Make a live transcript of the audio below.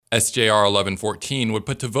SJR 1114 would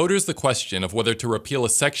put to voters the question of whether to repeal a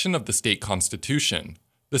section of the state constitution.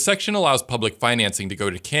 The section allows public financing to go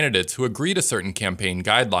to candidates who agree to certain campaign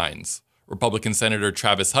guidelines. Republican Senator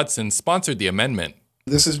Travis Hudson sponsored the amendment.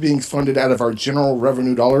 This is being funded out of our general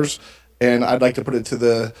revenue dollars, and I'd like to put it to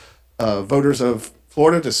the voters of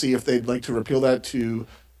Florida to see if they'd like to repeal that to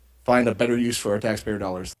find a better use for our taxpayer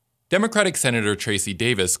dollars. Democratic Senator Tracy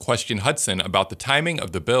Davis questioned Hudson about the timing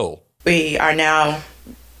of the bill. We are now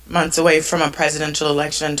months away from a presidential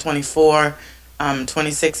election, 24,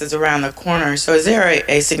 26 is around the corner. So is there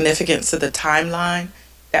a significance to the timeline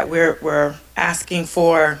that we're asking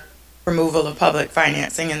for removal of public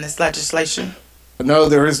financing in this legislation? No,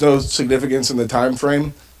 there is no significance in the time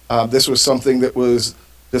frame. This was something that was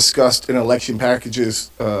discussed in election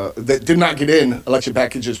packages that did not get in election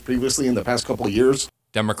packages previously in the past couple of years.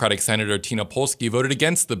 Democratic Senator Tina Polsky voted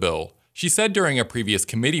against the bill. She said during a previous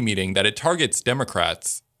committee meeting that it targets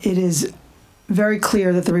Democrats. It is very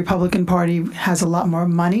clear that the Republican Party has a lot more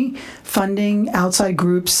money funding outside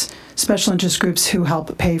groups, special interest groups who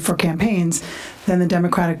help pay for campaigns than the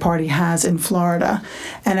Democratic Party has in Florida.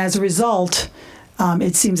 And as a result,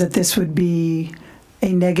 it seems that this would be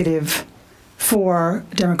a negative for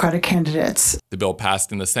Democratic candidates. The bill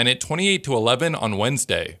passed in the Senate 28-11 on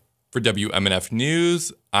Wednesday. For WMNF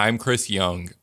News, I'm Chris Young.